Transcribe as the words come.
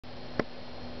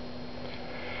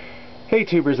Hey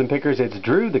tubers and pickers, it's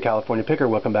Drew, the California Picker.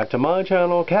 Welcome back to my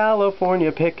channel, California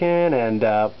Pickin', and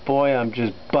boy, I'm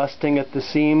just busting at the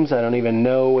seams. I don't even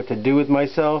know what to do with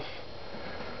myself.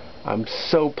 I'm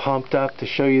so pumped up to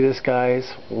show you this,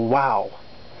 guys. Wow.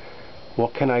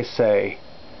 What can I say?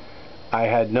 I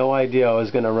had no idea I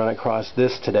was going to run across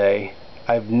this today.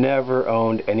 I've never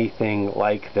owned anything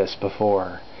like this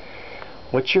before.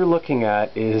 What you're looking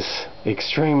at is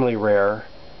extremely rare,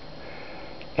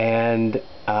 and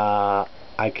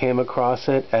I came across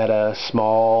it at a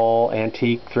small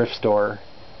antique thrift store,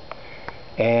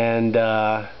 and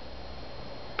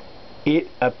it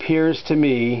appears to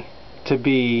me to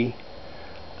be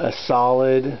a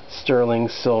solid sterling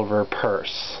silver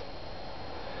purse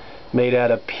made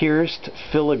out of pierced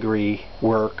filigree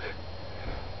work.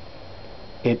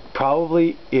 It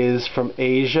probably is from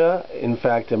Asia. In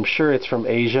fact, I'm sure it's from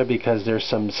Asia because there's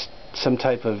some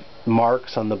type of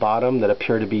marks on the bottom that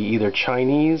appear to be either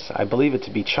Chinese. I believe it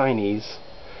to be Chinese,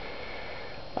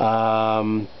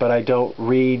 but I don't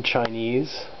read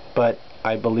Chinese, but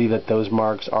I believe that those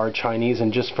marks are Chinese,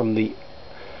 and just from the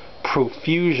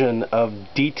profusion of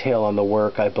detail on the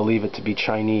work, I believe it to be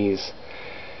Chinese.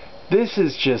 This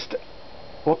is just,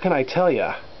 what can I tell you?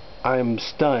 I'm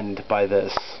stunned by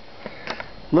this.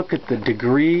 Look at the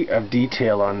degree of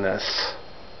detail on this.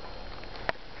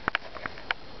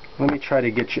 Let me try to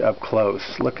get you up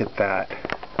close. Look at that.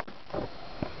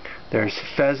 There's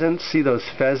pheasants. See those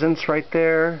pheasants right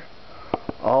there?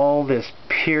 All this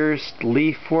pierced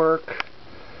leaf work.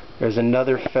 There's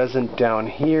another pheasant down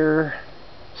here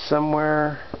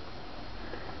somewhere.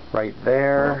 Right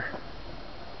there.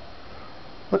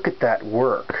 Look at that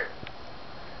work.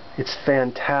 It's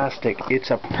fantastic. It's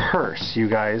a purse, you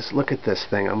guys. Look at this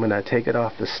thing. I'm going to take it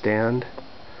off the stand.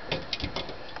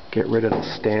 Get rid of the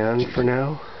stand for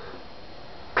now.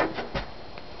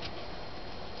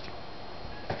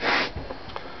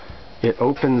 It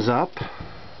opens up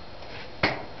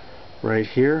right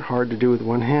here. Hard to do with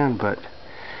one hand, but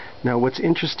now what's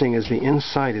interesting is the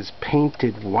inside is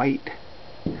painted white.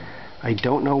 I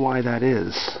don't know why that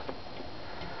is,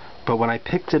 but when I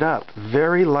picked it up,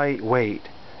 very lightweight,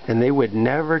 and they would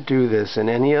never do this in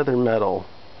any other metal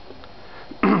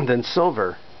than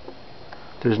silver.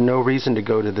 There's no reason to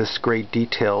go to this great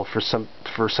detail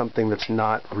for something that's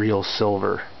not real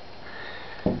silver.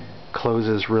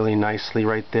 Closes really nicely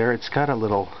right there. It's got a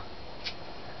little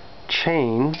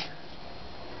chain.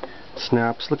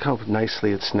 Snaps. Look how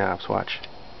nicely it snaps. Watch.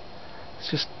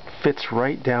 It just fits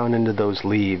right down into those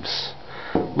leaves.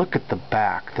 Look at the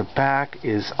back. The back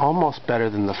is almost better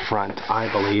than the front,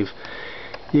 I believe.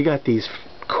 You got these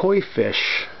koi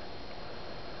fish.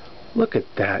 Look at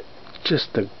that.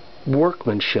 Just the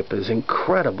workmanship is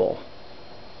incredible.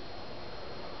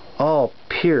 All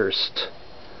pierced.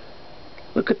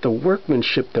 Look at the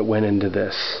workmanship that went into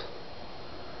this.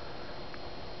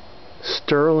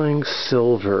 Sterling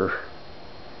silver.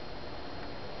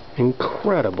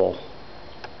 Incredible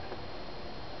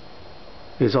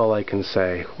is all I can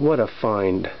say. What a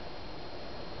find.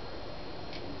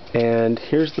 And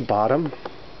here's the bottom.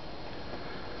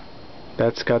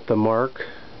 That's got the mark.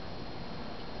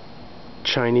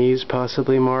 Chinese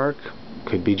possibly mark.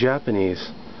 Could be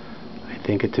Japanese. I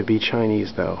think it to be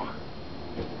Chinese though.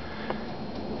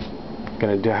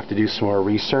 Gonna have to do some more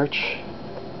research.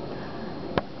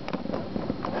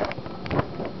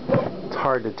 It's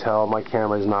hard to tell, my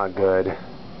camera's not good,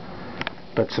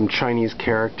 but some Chinese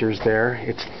characters there.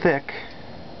 It's thick.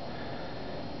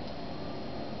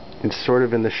 It's sort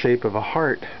of in the shape of a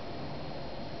heart.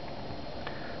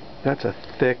 That's a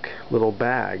thick little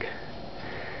bag.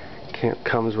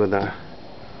 Comes with a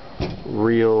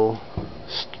real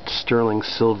sterling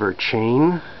silver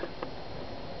chain.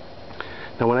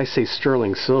 Now when I say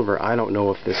sterling silver, I don't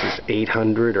know if this is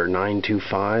 800 or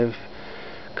 925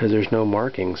 because there's no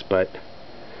markings, but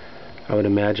I would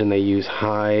imagine they use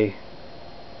high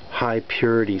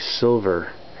purity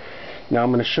silver. Now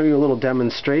I'm going to show you a little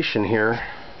demonstration here,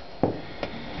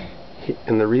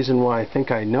 and the reason why I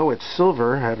think I know it's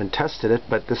silver, I haven't tested it,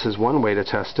 but this is one way to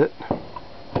test it.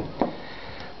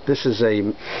 This is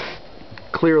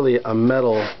clearly a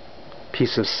metal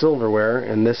piece of silverware,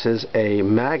 and this is a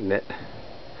magnet.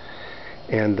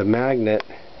 And the magnet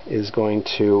is going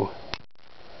to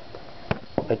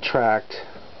attract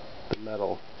the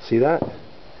metal. See that?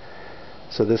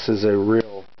 So this is a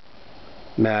real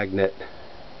magnet.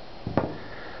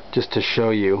 Just to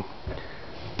show you.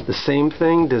 The same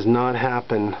thing does not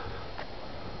happen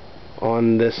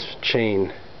on this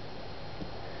chain.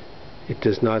 It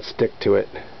does not stick to it.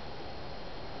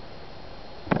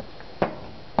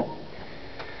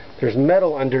 There's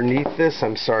metal underneath this.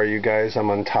 I'm sorry, you guys, I'm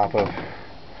on top of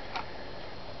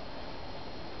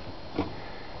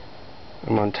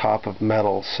I'm on top of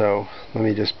metal, so let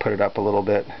me just put it up a little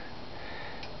bit.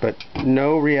 But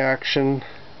no reaction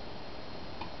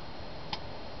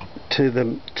to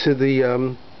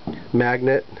the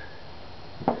magnet.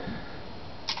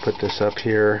 Put this up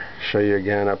here, show you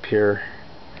again up here.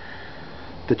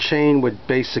 The chain would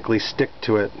basically stick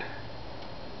to it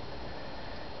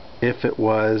if it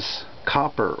was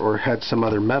copper or had some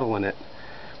other metal in it,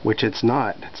 which it's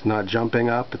not. It's not jumping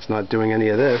up, it's not doing any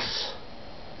of this.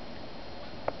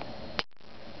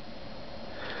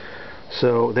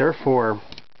 So therefore,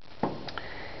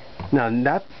 now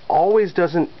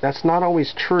that's not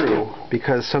always true,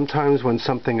 because sometimes when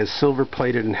something is silver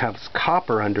plated and has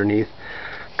copper underneath,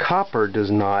 copper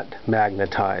does not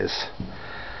magnetize.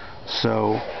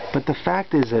 So, but the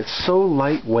fact is that it's so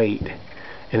lightweight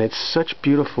and it's such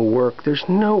beautiful work, there's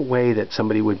no way that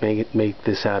somebody would make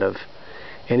this out of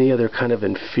any other kind of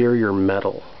inferior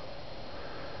metal.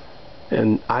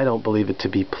 And I don't believe it to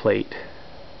be plate.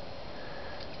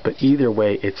 But either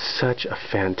way, it's such a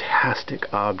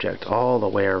fantastic object all the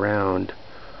way around,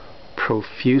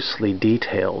 profusely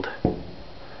detailed.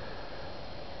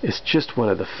 It's just one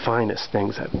of the finest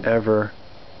things I've ever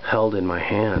held in my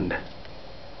hand.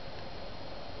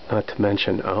 Not to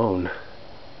mention own.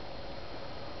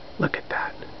 Look at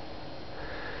that.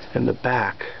 And the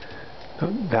back,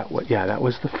 that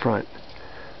was the front.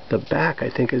 The back,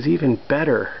 I think, is even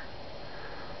better.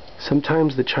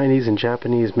 Sometimes the Chinese and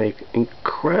Japanese make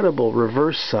incredible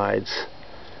reverse sides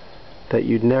that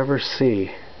you'd never see.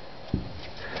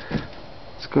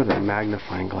 Let's go to the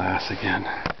magnifying glass again.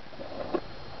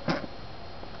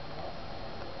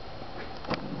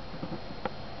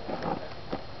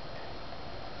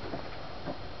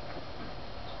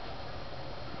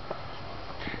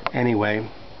 Anyway,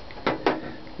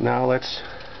 now let's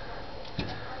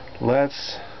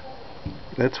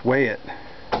weigh it.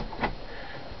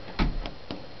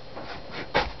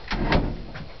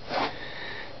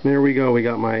 There we go. We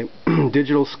got my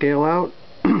digital scale out.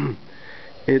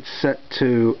 It's set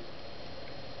to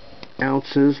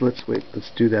ounces. Let's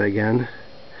do that again.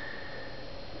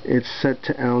 It's set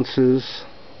to ounces.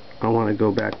 I want to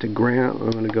go back to gram. I'm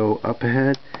going to go up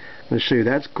ahead. I'm going to show you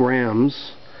that's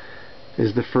grams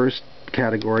is the first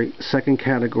category. Second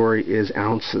category is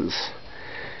ounces.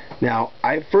 Now,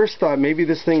 I first thought maybe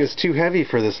this thing is too heavy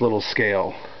for this little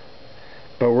scale,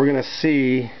 but we're going to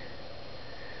see.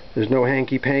 There's no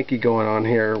hanky-panky going on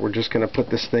here. We're just going to put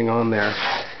this thing on there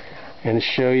and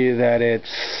show you that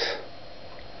it's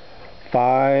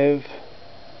 5.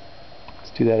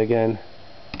 Let's do that again.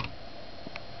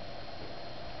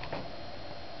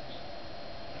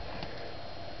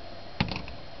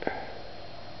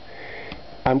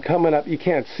 I'm coming up, you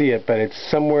can't see it, but it's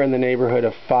somewhere in the neighborhood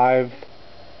of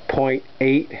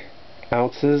 5.8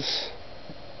 ounces.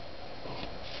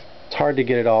 It's hard to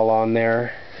get it all on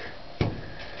there.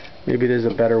 Maybe there's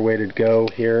a better way to go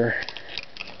here.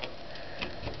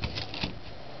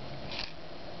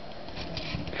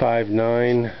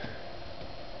 5.9.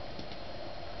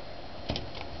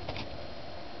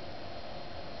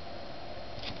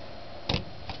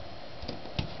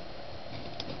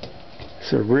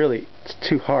 So really, it's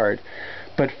too hard.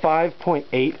 But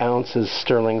 5.8 ounces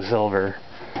sterling silver.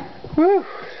 Woo!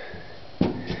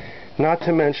 Not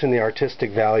to mention the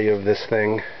artistic value of this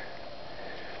thing,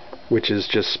 which is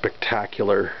just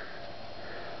spectacular.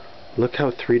 Look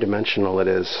how three-dimensional it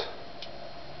is.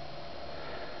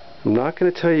 I'm not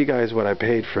going to tell you guys what I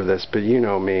paid for this, but you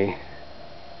know me.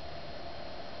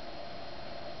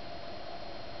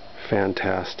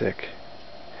 Fantastic.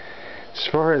 As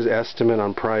far as estimate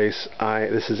on price,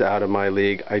 this is out of my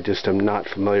league. I just am not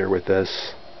familiar with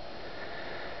this.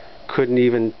 Couldn't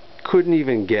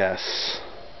even guess.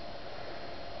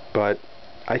 But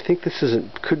I think this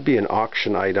could be an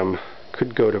auction item.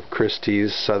 Could go to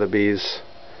Christie's, Sotheby's,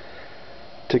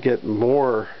 to get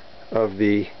more of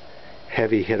the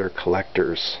heavy hitter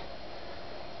collectors.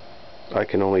 I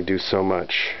can only do so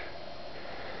much.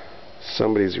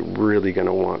 Somebody's really going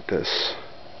to want this.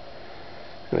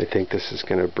 And I think this is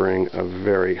going to bring a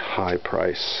very high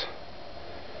price.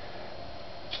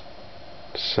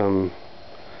 Some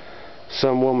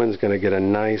woman's going to get a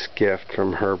nice gift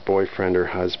from her boyfriend or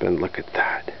husband. Look at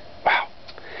that. Wow.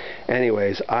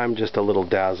 Anyways, I'm just a little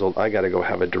dazzled. I got to go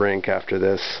have a drink after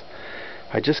this.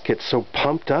 I just get so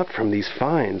pumped up from these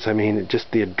finds. I mean,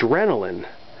 just the adrenaline.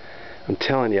 I'm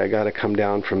telling you, I got to come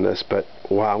down from this, but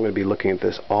wow, I'm going to be looking at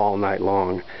this all night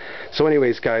long. So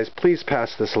anyways, guys, please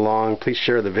pass this along. Please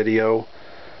share the video.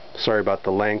 Sorry about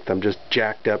the length. I'm just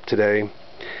jacked up today.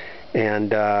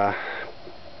 And,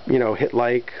 you know, hit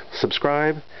like,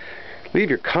 subscribe. Leave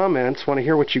your comments. Want to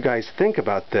hear what you guys think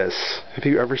about this. Have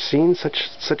you ever seen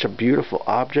such a beautiful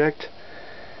object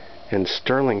and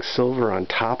sterling silver on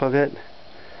top of it?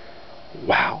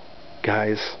 Wow,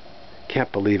 guys,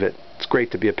 can't believe it. It's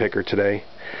great to be a picker today.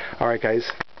 Alright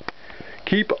guys,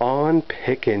 keep on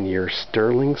picking your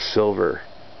sterling silver.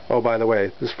 Oh, by the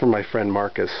way, this is from my friend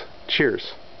Marcus.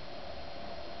 Cheers.